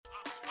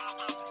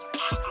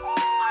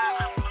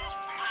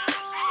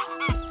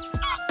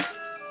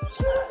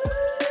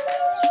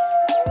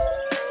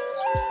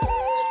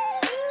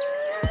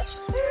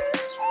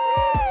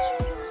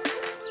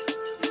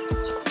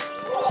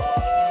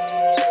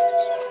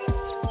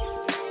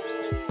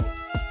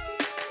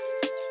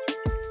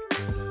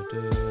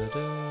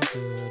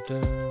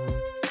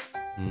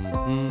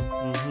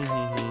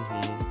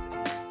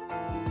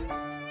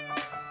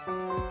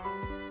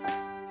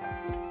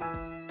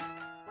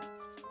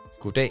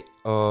Goddag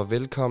og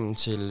velkommen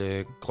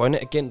til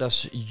Grønne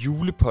Agenters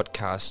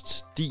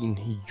julepodcast, din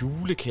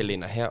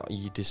julekalender her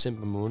i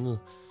december måned,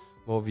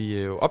 hvor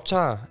vi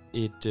optager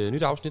et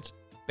nyt afsnit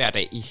hver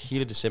dag i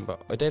hele december.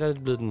 Og i dag er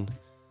det blevet den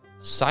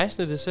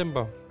 16.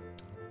 december,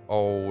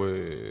 og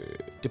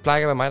det plejer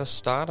ikke at være mig, der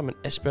starter, men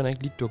Asbjørn er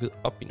ikke lige dukket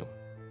op endnu.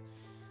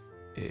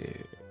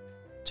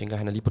 Tænker,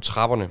 han er lige på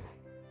trapperne,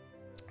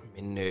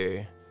 men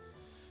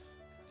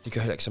det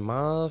gør heller ikke så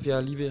meget, for jeg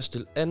er lige ved at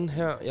stille an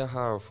her. Jeg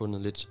har jo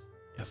fundet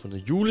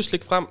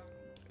juleslik frem.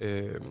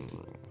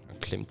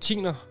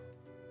 Clementiner.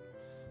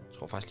 Jeg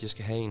tror faktisk lige, jeg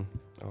skal have en.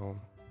 Og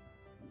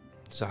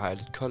så har jeg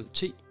lidt kold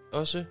te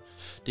også.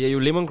 Det er jo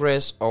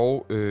lemongrass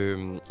og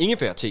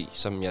ingefær-te,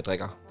 som jeg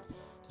drikker.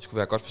 Det skulle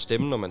være godt for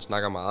stemmen, når man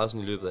snakker meget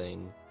sådan i løbet af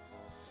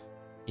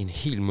en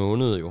hel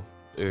måned jo.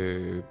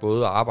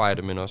 Både at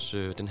arbejde, men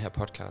også den her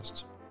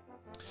podcast.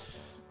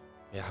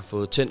 Jeg har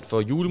fået tændt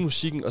for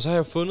julemusikken, og så har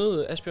jeg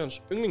fundet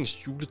Asbjørns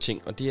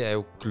yndlingsjuleting, og det er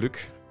jo gløgg.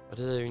 Og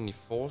det havde jeg jo egentlig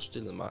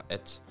forestillet mig,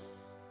 at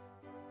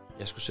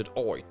jeg skulle sætte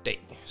over i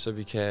dag, så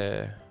vi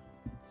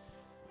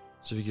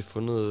kan få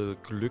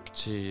noget gløgg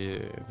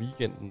til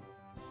weekenden.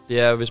 Det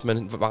er, hvis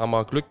man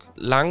varmer gløgg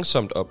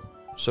langsomt op,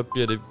 så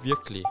bliver det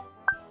virkelig...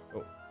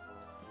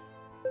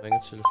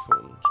 Ringer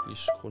telefonen. Jeg skal lige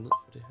skrue ned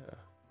for det her.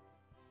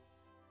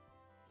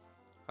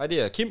 Hej,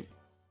 det er Kim.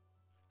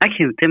 Hej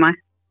Kim, det er mig.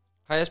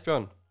 Hej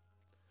Asbjørn.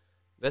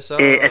 Hvad så?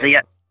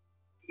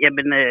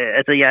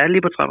 Jeg er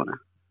lige på trapperne,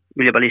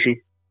 vil jeg bare lige sige.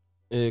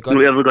 Godt.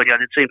 Nu, jeg ved godt, jeg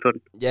er lidt sent på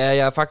den. Ja,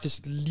 jeg er faktisk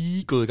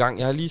lige gået i gang.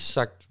 Jeg har lige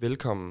sagt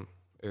velkommen.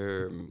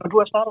 Og du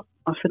har startet?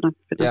 Fedt nok.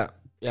 Ja,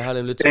 jeg har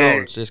lidt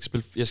travlt, så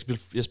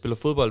jeg spiller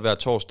fodbold hver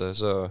torsdag,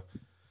 så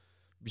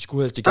vi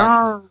skulle helst i gang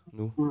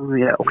nu.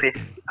 Ja, okay.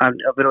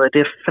 Og ved du hvad,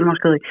 det er fandme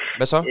skrevet ikke.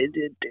 Hvad så?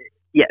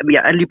 Ja,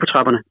 jeg er lige på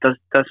trapperne. Der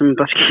er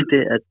simpelthen bare sket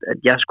det, at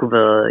jeg skulle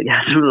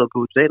være på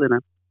hospitalet.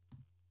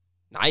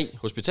 Nej,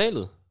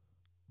 hospitalet?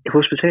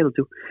 Hospitalet,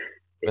 du.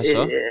 Hvad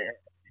så?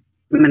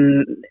 Men,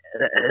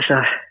 altså...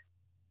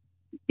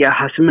 Jeg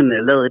har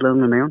simpelthen lavet et eller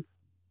andet med maven.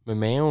 Med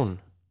maven?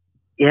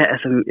 Ja,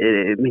 altså,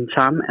 min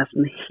tarm er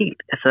sådan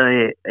helt,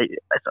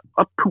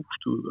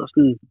 oppustet og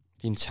sådan...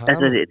 Din tarm?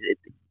 Altså,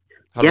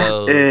 har ja,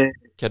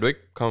 kan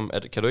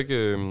du ikke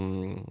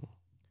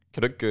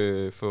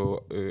få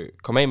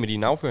komme af med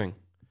din afføring?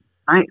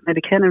 Nej,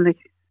 det kan jeg nemlig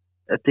ikke.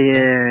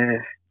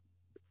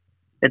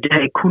 Det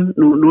har jeg kun...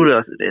 Nu er det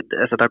også...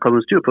 Altså, der er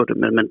kommet styr på det,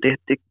 men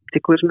det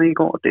kunne jeg simpelthen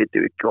ikke gå. Det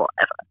gjorde...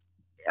 Altså,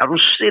 er du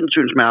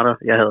sindssygt smerter,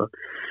 jeg havde.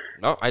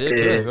 Nå, det er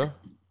kedeligt at høre.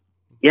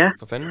 Ja.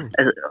 For fanden.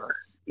 Altså,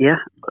 ja.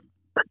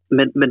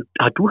 Men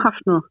har du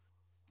haft noget?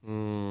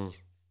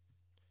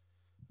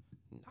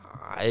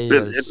 Nej,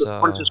 altså...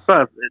 Prøv at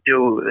spørge. Det er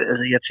jo...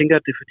 Altså, jeg tænker,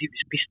 at det er fordi, vi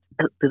spiste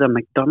alt det der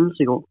McDonald's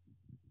i går.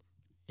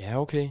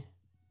 Ja, okay.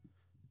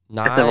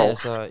 Nej,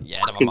 altså... Ja,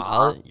 der var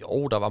meget.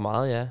 Jo, der var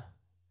meget, ja.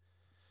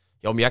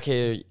 Jo, men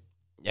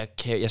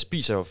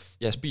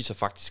jeg spiser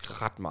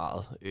faktisk ret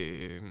meget.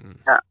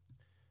 Ja.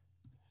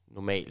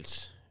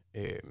 Normalt.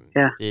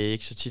 Ja. Det er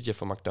ikke så tit, jeg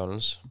får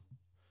McDonald's.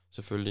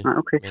 Selvfølgelig. Nej,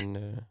 okay.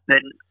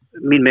 Men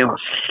min mave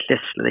har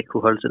slet ikke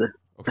kunne holde til det.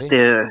 Okay.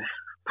 Det,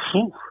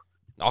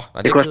 Nå,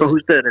 nej, jeg kunne også bare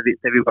huske,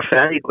 da vi var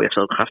færdige, og jeg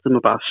sad kraftet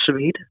med bare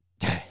svede.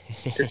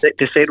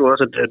 det sagde du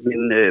også, at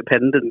min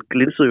pande, den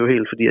glinsede jo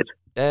helt, fordi at...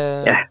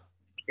 Ja,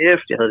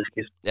 kæft, jeg havde det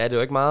skidt. Ja, det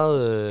var ikke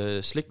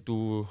meget slik,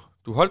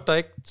 du holdt dig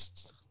ikke...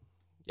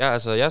 Ja,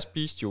 altså, jeg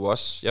spiste jo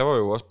også... Jeg var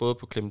jo også både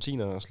på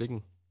clementinerne og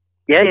slikken.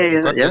 Ja.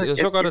 Jeg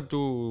så godt, at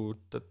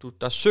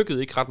der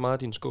sykkede ikke ret meget af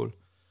din skål.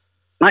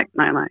 Nej.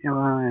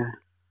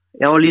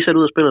 Jeg var lige sat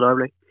ud og spillet et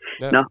øjeblik.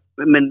 Ja. Nå,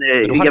 men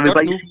jeg vil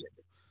bare lige sige,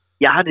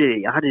 jeg har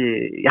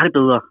det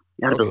bedre.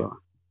 Jeg har det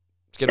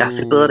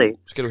bedre.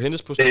 Skal du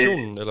hentes på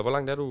stationen, eller hvor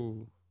langt er du?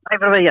 Nej,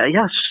 ved du hvad,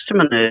 jeg er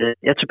simpelthen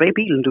jeg er tilbage i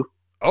bilen, du.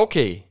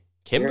 Okay,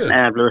 kæmpe.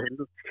 Jeg er blevet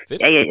hentet.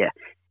 Fedt. Ja.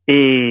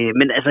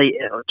 Men altså,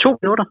 2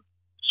 minutter,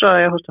 så er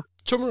jeg hos dig.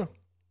 2 minutter?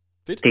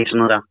 Fedt. Det er sådan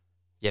noget der.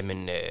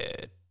 Jamen,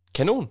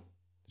 kanon.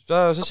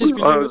 Så ses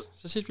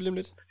vi lige om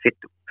lidt.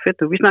 Fedt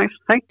du. Vi snakkes.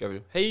 Hej. Gør vi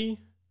det. Hej.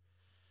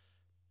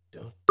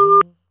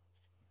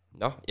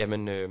 Nå,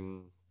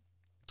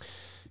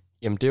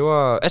 jamen det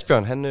var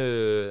Asbjørn,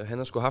 han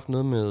har sgu haft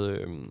noget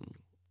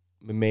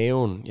med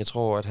maven. Jeg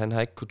tror, at han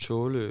har ikke kunne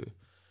tåle...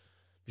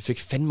 Vi fik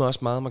fandme også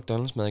meget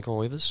McDonald's mad i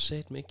går. Jeg ved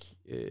satme ikke.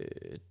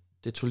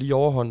 Det tog lige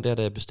overhånd der,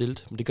 da jeg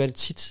bestilte. Men det gør det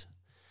tit.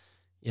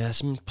 Jeg er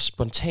simpelthen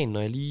spontan, når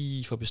jeg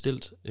lige får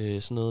bestilt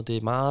sådan noget. Det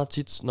er meget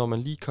tit, når man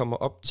lige kommer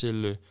op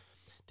til...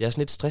 Det er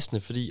sådan lidt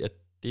stressende, fordi at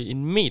det er 1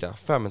 meter,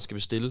 før man skal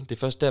bestille. Det er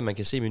først der, man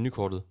kan se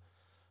menukortet.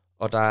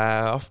 Og der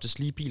er oftest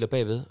lige biler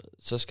bagved.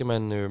 Så skal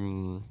man...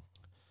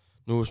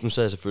 Nu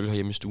sad jeg selvfølgelig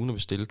herhjemme i stuen og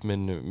bestilt,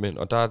 men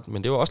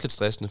det var også lidt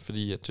stressende,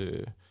 fordi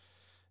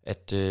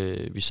at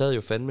vi sad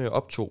jo fandme og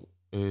optog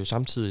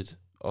samtidigt.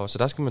 Og så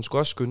der skal man sgu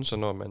også skynde sig,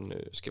 når man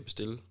skal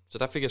bestille. Så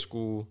der fik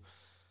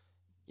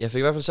jeg fik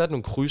i hvert fald sat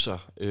nogle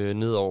krydser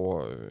ned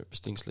over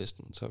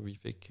bestillingslisten, så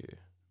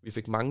vi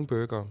fik mange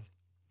burger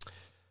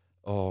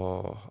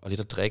og lidt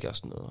at drikke og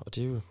sådan noget. Og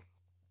det er jo...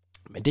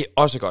 Men det er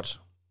også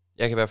godt.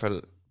 Jeg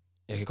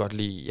kan godt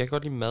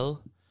lide mad.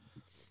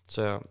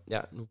 Så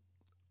ja, nu...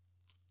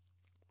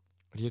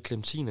 Og de her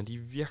clementiner, de er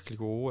virkelig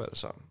gode,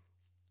 altså.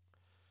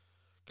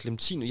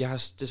 Clementiner, jeg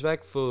har desværre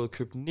ikke fået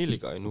købt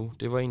nelliker endnu.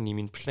 Det var egentlig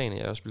min plan, at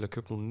jeg også ville have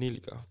købt nogle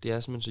nelliker. Det er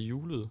simpelthen så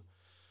julet.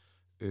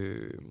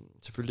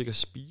 Selvfølgelig ikke at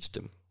spise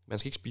dem. Man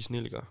skal ikke spise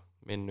nelliker,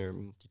 men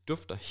de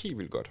dufter helt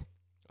vildt godt.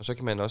 Og så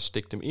kan man også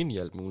stikke dem ind i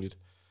alt muligt.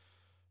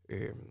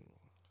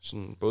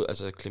 Sådan både,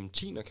 altså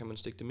clementiner kan man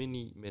stikke dem ind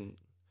i,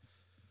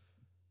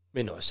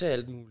 men også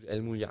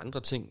alle mulige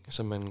andre ting,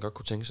 som man godt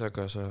kunne tænke sig at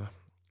gøre sig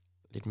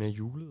lidt mere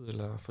julet,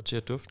 eller få til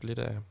at dufte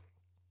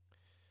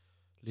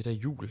lidt af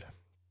jul.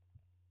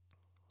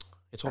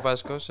 Jeg tror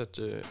faktisk også, at...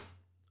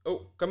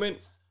 kom ind.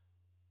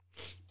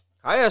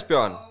 Hej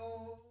Asbjørn.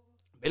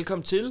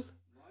 Velkommen til.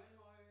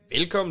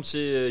 Velkommen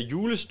til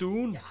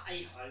julestuen.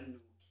 Nej, hold nu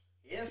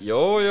kæft.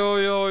 Jo.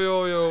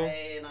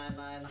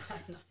 Nej.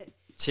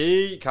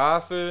 Te,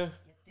 kaffe. Ja,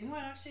 det må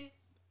jeg nok sige.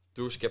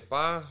 Du skal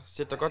bare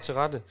sætte dig godt til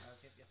rette. Okay,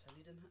 jeg tager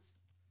lige den her.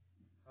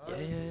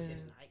 Ja.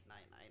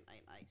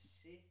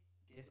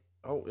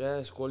 Nej.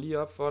 Jeg skruer lige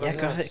op for dig. Jeg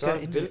gør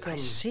velkommen.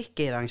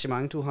 sikke et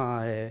arrangement, du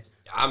har... Ja,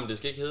 men det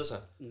skal ikke hedde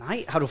sig.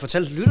 Nej, har du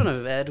fortalt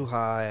lytterne, hvad du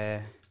har...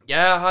 Ja,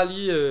 jeg har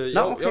lige...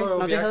 Nå,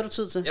 det havde du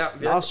tid til.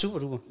 Ja, super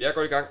duper. Jeg er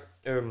godt i gang.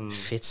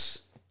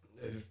 Fedt.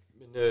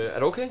 Men er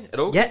du okay?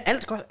 Ja,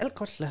 alt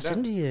godt. Lad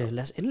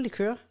os endelig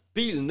køre.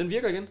 Bilen, den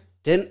virker igen.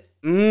 Den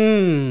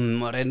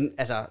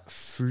altså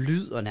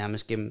flyder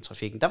nærmest gennem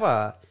trafikken. Der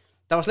var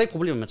slet ikke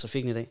problemer med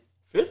trafikken i dag.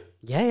 Fedt.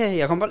 Ja,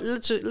 jeg kom bare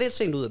lidt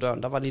sent ud af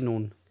døren. Der var lige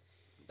nogle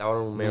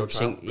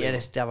ting.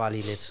 Ja, der var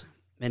lige lidt.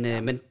 Men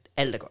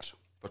alt er godt.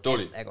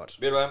 Forståeligt. Alt er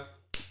godt. Ved du hvad?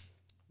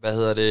 Hvad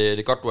hedder det? Det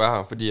er godt, du er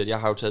her, fordi at jeg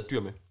har jo taget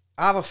dyr med.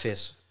 Hvor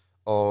fedt.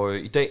 Og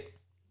i dag,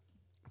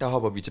 der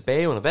hopper vi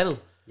tilbage under vandet.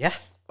 Ja.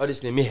 Og det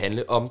skal nemlig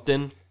handle om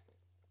den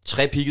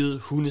trepiggede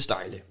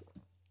hundestejle.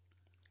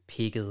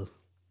 Piggede.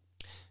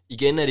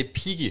 Igen er det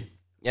pigge.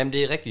 Jamen,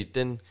 det er rigtigt.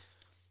 Den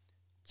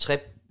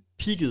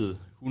trepiggede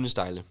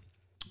hundestejle.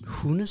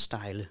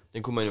 Hundestejle?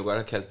 Den kunne man jo godt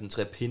have kaldt den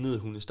trepindede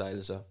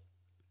hundestejle, så.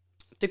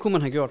 Det kunne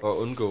man have gjort. For at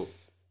undgå.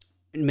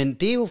 Men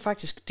det er jo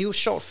faktisk, det er jo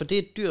sjovt, for det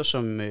er et dyr,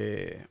 som...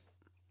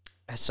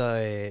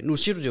 nu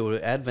siger du, det jo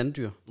er et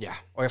vanddyr. Ja.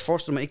 Og jeg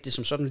forestiller mig ikke, det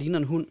som sådan ligner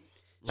en hund.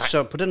 Nej.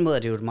 Så på den måde er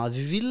det jo et meget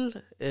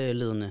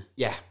vildledende.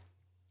 Ja.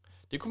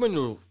 Det kunne man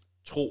jo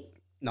tro.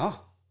 Nå.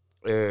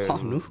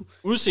 Nu.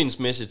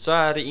 Udseendsmæssigt, så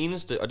er det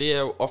eneste, og det er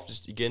jo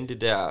oftest igen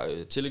det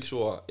der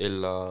tillægsord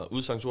eller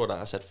udsagnsord, der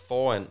er sat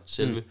foran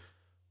selve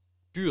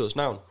dyrets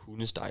navn,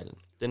 hundestejlen.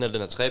 Den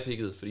er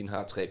trepigget, fordi den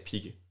har 3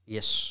 pigge.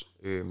 Yes.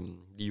 Lige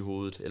i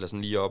hovedet, eller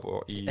sådan lige op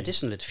og i... Er det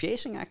sådan lidt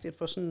fjæsingagtigt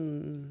på sådan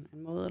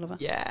en måde, eller hvad?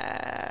 Ja,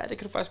 det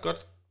kan du faktisk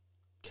godt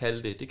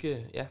kalde det. Det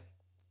kan, ja,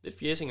 lidt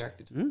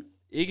fjæsingagtigt.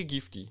 Ikke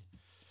giftig.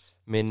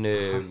 Men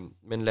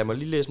lad mig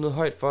lige læse noget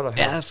højt for dig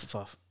her. Ja,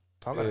 for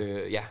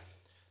ja,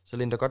 så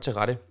læn dig godt til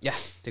rette. Ja,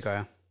 det gør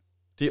jeg.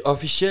 Det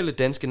officielle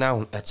danske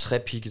navn er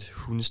trepigget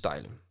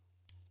hundestejle.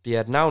 Det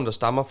er et navn, der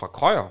stammer fra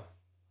Krøyer.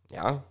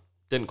 Ja,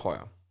 den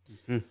Krøyer.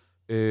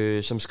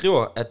 Som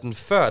skriver, at den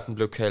før den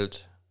blev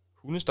kaldt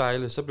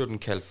hundestejle, så blev den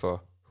kaldt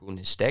for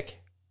hundestak,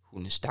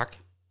 hundestak,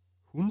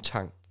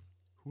 hundtang,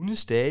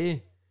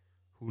 hundestage,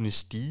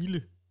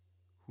 hundestile,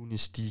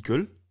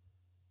 hundestigøl,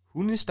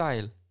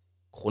 hundestejl,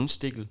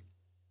 grundstikkel.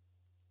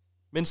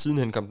 Men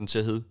sidenhen kom den til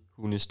at hedde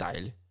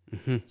hundestejle.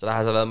 Så der har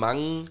altså været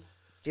mange...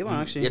 Det må jeg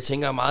nok sige. Jeg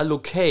tænker meget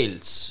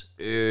lokalt,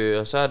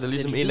 og så er det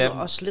ligesom en af dem...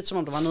 også lidt som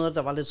om der var noget,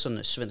 der var lidt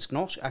sådan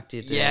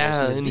svensk-norsk-agtigt.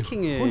 Ja, en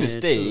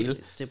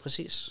hundestale. Det er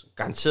præcis.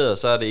 Garanteret,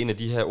 så er det en af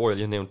de her ord, jeg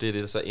lige har nævnt, det er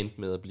det, der så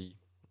endte med at blive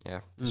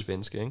det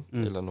svenske, ikke?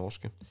 Eller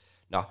norske.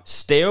 Nå,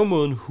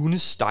 stavemåden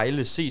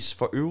hundestejle ses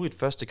for øvrigt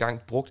første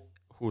gang brugt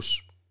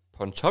hos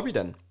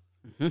Pontoppidan,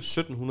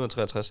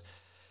 1763.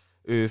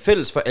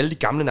 Fælles for alle de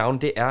gamle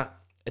navne, det er,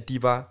 at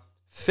de var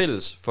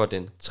fælles for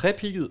den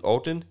trepiggede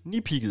og den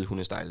nipiggede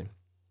hundestejle.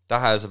 Der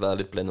har altså været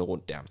lidt blandet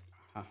rundt der.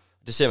 Aha.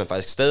 Det ser man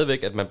faktisk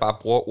stadigvæk, at man bare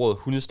bruger ordet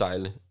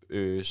hundestejle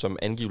som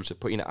angivelse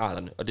på en af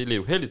arterne. Og det er lidt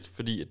uheldigt,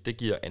 fordi det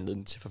giver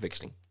anledning til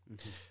forveksling.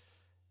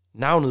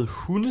 Navnet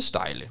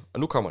hundestejle, og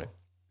nu kommer det.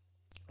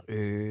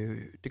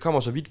 Det kommer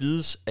så vidt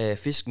vides af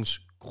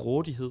fiskens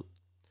grådighed.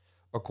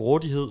 Og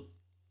grådighed,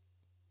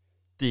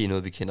 det er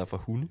noget, vi kender fra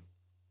hunde.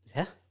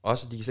 Ja.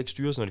 Også, de kan slet ikke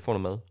styre sig, når de får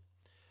noget mad.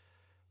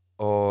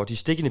 Og de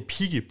stikkende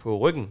pigge på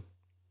ryggen,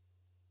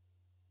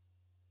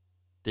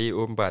 det er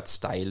åbenbart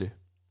stejle.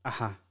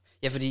 Aha.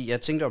 Ja, fordi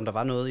jeg tænkte, om der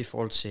var noget i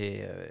forhold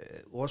til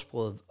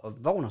ordsproget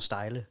og vogn og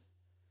stejle.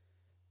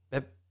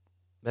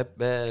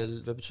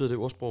 Hvad betyder det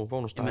ordsprog,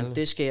 vogn og stejle? Jamen,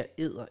 det skal jeg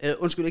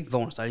undskyld, ikke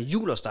vogn og stejle.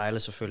 Jul og stejle,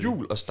 selvfølgelig.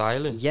 Jul og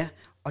stejle? Ja,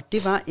 og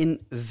det var en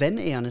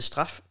vandærende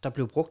straf, der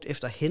blev brugt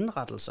efter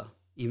henrettelser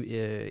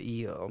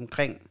i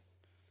omkring,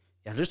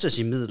 jeg har lyst til at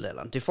sige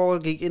middelalderen. Det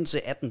foregik indtil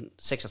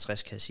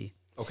 1866, kan jeg sige.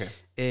 Okay.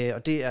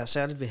 Og det er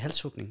særligt ved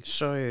halshugning.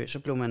 Så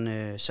blev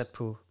man sat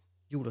på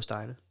jul og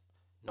stejle.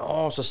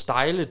 Nå, så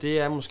stejle, det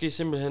er måske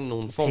simpelthen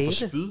nogle form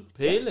for spyd.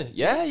 Pæle?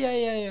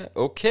 Ja.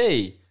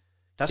 Okay.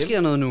 Der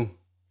sker noget nu.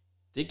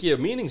 Det giver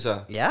mening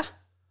så. Ja.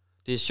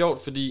 Det er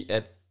sjovt, fordi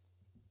at...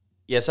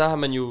 Ja, så har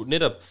man jo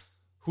netop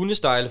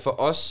Hundestejle for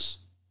os,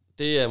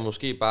 det er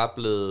måske bare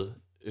blevet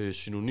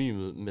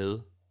synonymet med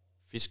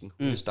fisken,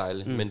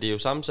 hundestejle. Men det er jo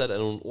sammensat af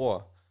nogle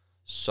ord,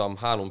 som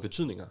har nogle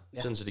betydninger.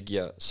 Sådan så det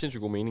giver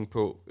sindssygt god mening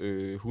på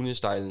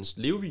hundestejlens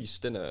levevis.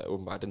 Den er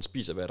åbenbart, den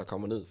spiser, hvad der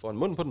kommer ned foran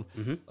munden på den.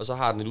 Og så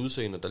har den et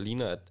udseende, der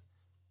ligner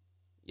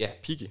at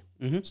pigge,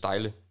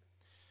 stejle.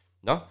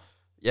 Nå,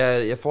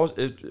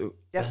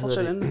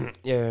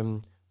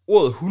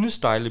 ordet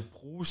hundestejle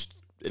bruges,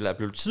 eller er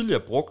blevet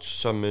tidligere brugt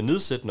som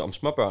nedsættende om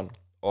småbørn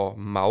og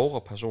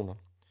magre personer.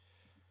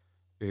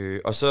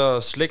 Og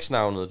så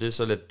slægtsnavnet, det er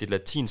så det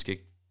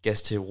latinske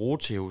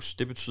Gasterotheus,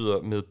 det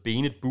betyder med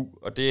benet bu,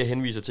 og det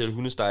henviser til, at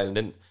hundestejlen,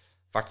 den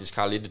faktisk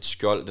har lidt et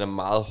skjold, den er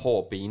meget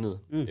hård benet.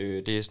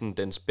 Det er sådan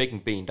dens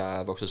bækkenben, der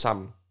er vokset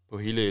sammen på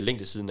hele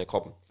længdesiden af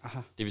kroppen.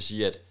 Aha. Det vil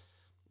sige,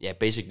 at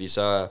basically,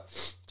 så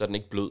er den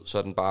ikke blød, så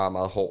er den bare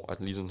meget hård, og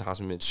den ligesom har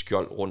sådan et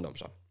skjold rundt om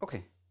sig.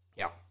 Okay.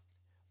 Ja.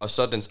 Og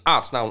så dens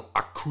artsnavn,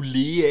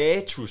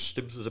 Aculeatus,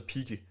 det betyder så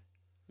pigge,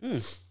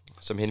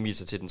 som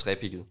henviser til den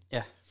trepiggede.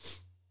 Ja.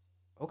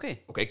 Okay.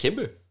 Okay,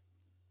 kæmpe.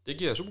 Det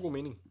giver super god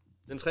mening.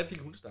 Den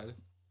trepiggede hundestejle.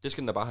 Det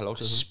skal den da bare have lov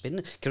til.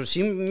 Spændende. Kan du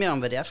sige mere om,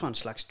 hvad det er for en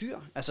slags dyr?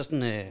 Altså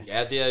sådan,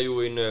 Ja, det er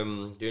jo en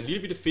lille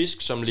bitte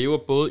fisk, som lever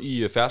både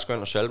i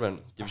ferskvand og saltvand.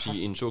 Det vil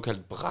sige en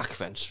såkaldt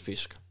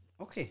brakvandsfisk.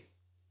 Okay.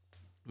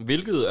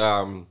 Hvilket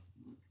er...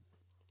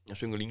 Jeg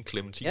synger lige en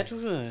clementine. Ja, du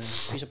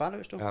spiser bare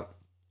løs, du. Ja.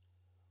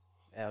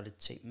 Er jo lidt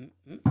te.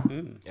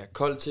 Ja,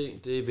 kold te,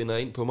 det vinder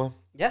ind på mig.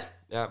 Ja.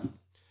 Ja.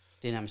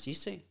 Det er nærmest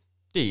iste.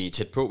 Det er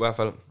tæt på i hvert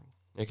fald.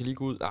 Jeg kan lige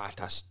gå ud.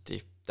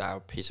 Der er jo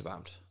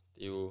pissevarmt.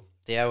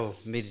 Det er jo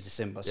midt i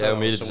december. Det er jo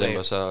midt i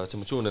december, så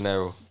temperaturen den er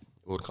jo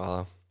 8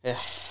 grader.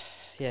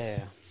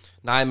 Ja.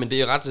 Nej, men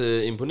det er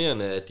ret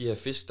imponerende, at de her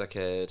fisk, der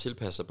kan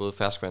tilpasse sig både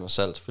ferskvand og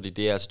salt, fordi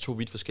det er altså 2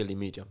 vidt forskellige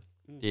medier.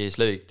 Det er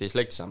slet ikke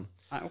det samme.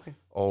 Nej, okay.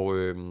 Og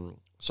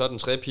så er den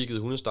trepiggede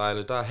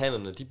hundestejle, der er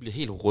hannerne, de bliver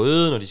helt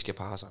røde, når de skal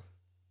parre sig.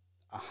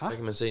 Aha. Så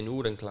kan man se, at nu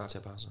er den klar til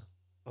at parre sig.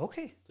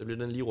 Okay. Så bliver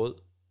den lige rød.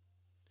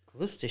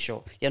 Gud, det er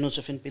sjovt. Jeg er nødt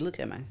til at finde et billede, kan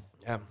jeg mærke.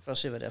 Ja. For at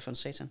se, hvad det er for en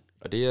satan.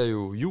 Og det er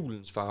jo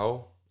julens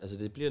farve. Altså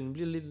den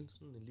bliver lidt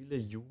sådan en lille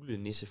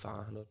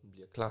julenissefarve, når den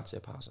bliver klar til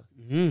at parre sig.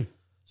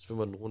 Så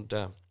svømmer den rundt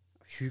der.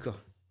 Hygger.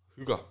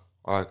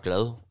 Og er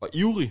glad. Og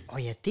ivrig.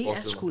 Ja, det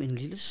er sgu en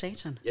lille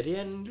satan. Ja, det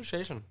er en lille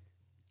satan.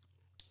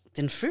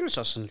 Den føles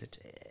også sådan lidt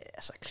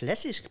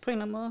klassisk på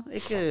en eller anden måde.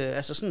 Ikke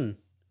altså sådan...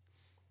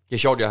 Det er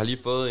sjovt, jeg har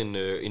lige fået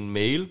en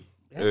mail,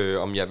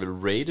 om jeg vil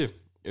rate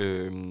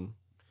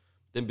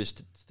den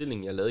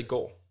bestilling, jeg lavede i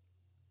går.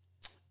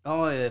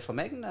 Og fra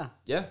Mac'en der?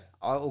 Ja.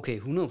 Okay,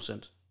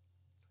 100%.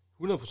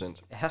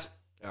 100%? Ja.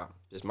 Ja,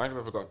 det smagte i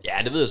hvert fald godt.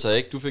 Ja, det ved jeg så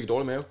ikke. Du fik et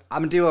dårligt mave.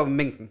 Men det var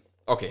mængden.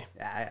 Okay.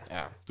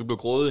 Ja. Du blev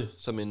grådig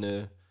som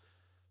en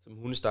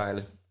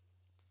hundestejle.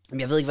 Men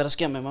jeg ved ikke, hvad der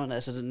sker med mig.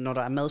 Altså, når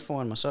der er mad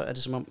foran mig, så er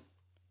det som om,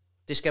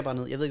 det skal bare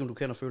ned. Jeg ved ikke, om du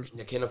kender følelsen.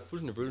 Jeg kender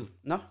fuldstændig følelsen.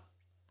 Nå.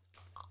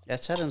 Lad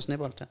os tage den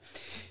snebold der.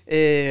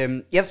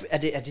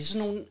 Er det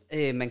sådan nogle,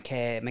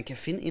 man kan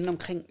finde inde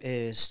omkring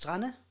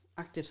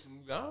strande-agtigt?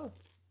 Ja.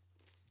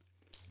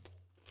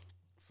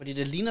 Fordi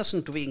det ligner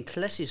sådan, du ved, en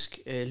klassisk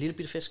lille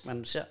bitte fisk,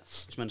 man ser,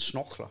 hvis man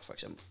snorkler, for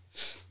eksempel.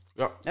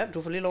 Ja,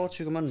 du får lige lov at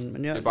tykke munden.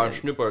 Men det er bare en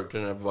snebold,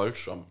 den er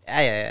voldsom.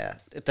 Ja.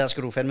 Der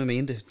skal du fandme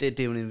mene det. Det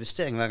er jo en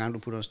investering, hver gang du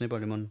putter en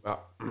snebold i munden. Ja.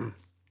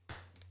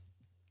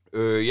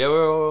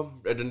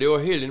 Den lever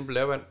helt inde på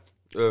lavvand.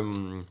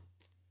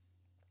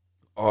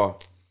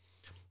 Og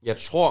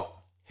jeg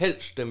tror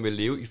helst, den vil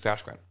leve i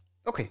ferskvand.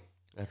 Okay.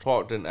 Jeg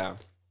tror, den er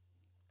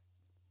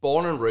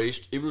born and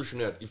raised,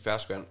 evolutionært i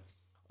ferskvand.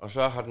 Og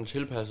så har den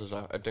tilpasset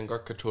sig, at den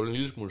godt kan tåle en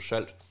lille smule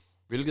salt.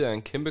 Hvilket er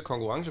en kæmpe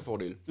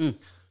konkurrencefordel.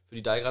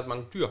 Fordi der er ikke ret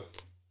mange dyr,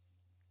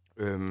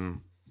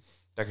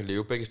 der kan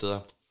leve begge steder.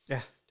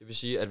 Ja. Det vil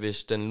sige, at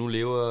hvis den nu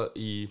lever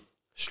i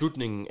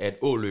slutningen af et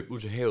åløb ud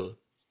til havet,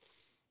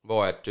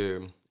 hvor at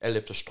alt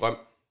efter strøm,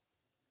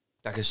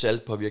 der kan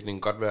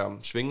saltpåvirkningen godt være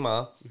svinge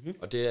meget,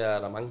 og det er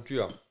der mange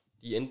dyr,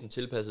 de enten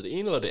tilpasser det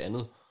ene eller det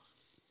andet.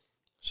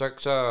 Så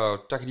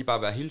der kan de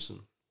bare være hele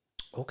tiden.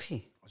 Okay.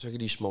 Og så kan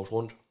de smås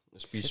rundt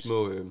og spise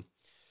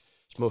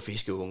små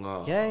fiskeunger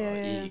og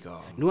æg.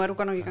 Og nu er du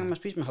godt nok i gang med at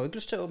spise, men har du ikke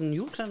lyst til at åbne en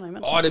julekalender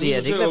imens? Det er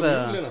lige til at åbne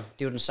julekalender.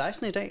 Det er jo den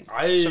 16. i dag,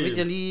 Ej. så vidt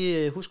jeg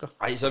lige husker.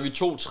 Ej, så er vi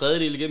 2/3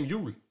 igennem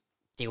jul. Det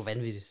er jo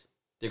vanvittigt.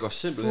 Det går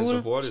simpelthen så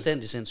hurtigt.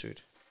 Fuldstændig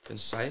sindssygt. Den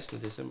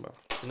 16. december.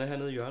 Den er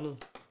hernede i hjørnet.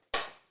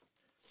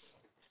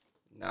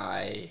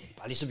 Nej.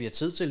 Bare lige så vi har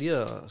tid til lige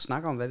at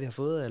snakke om, hvad vi har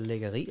fået af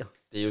lækkerier.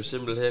 Det er jo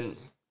simpelthen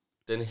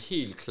den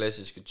helt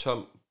klassiske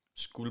tom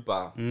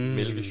guldbar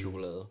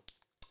mælkechokolade.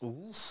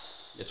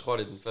 Jeg tror,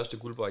 det er den første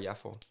guldbar, jeg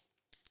får.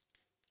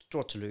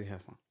 Stort tillykke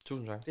herfra.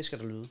 Tusind tak. Det skal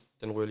der lyde.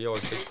 Den ryger lige over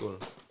i slægtskålen.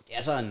 Det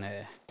er så en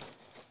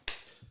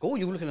god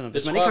julekalender.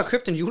 Hvis man ikke har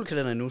købt en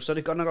julekalender endnu, så er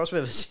det godt nok også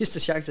ved sidste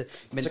chance.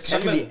 Men så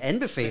kan vi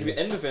anbefale. Så kan vi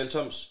anbefale,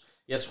 Toms.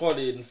 Jeg tror,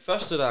 det er den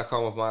første, der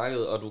kommer på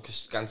markedet, og du kan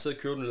garanteret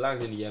købe den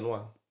langt ind i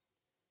januar.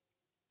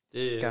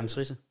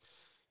 Garantrise.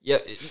 Ja,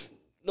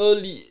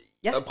 noget lige...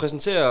 og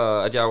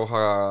præsentere, at jeg jo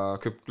har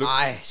købt gløgg.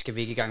 Nej, skal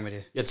vi ikke i gang med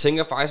det? Jeg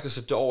tænker faktisk at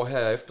sætte det over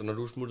herefter, når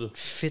du er smuttet.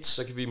 Fedt.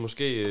 Så kan vi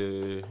måske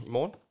i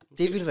morgen.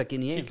 Det ville være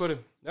genialt. Kig på det.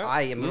 Ja.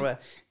 Ej, jamen ved du hvad?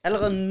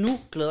 Allerede nu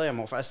glæder jeg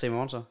mig faktisk til i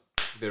morgen så.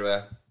 Ved du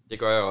hvad? Det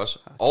gør jeg også.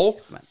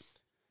 Og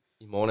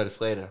i morgen er det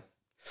fredag.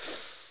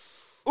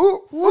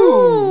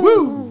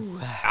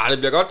 Ja, det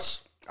bliver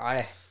godt.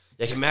 Ej.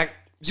 Jeg kan mærke,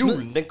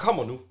 julen, den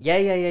kommer nu.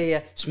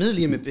 Ja. Smid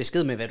lige med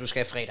besked med, hvad du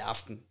skal fredag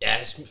aften.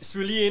 Ja,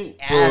 smid lige ind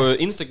på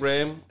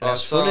Instagram. Og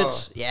så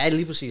lidt. Ja,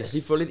 lige præcis. Lad os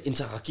lige få lidt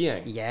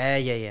interagering.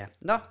 Ja.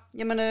 Nå,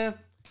 jamen, tak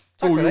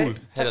God for jul.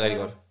 Ha' det rigtig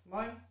godt.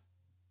 Moin.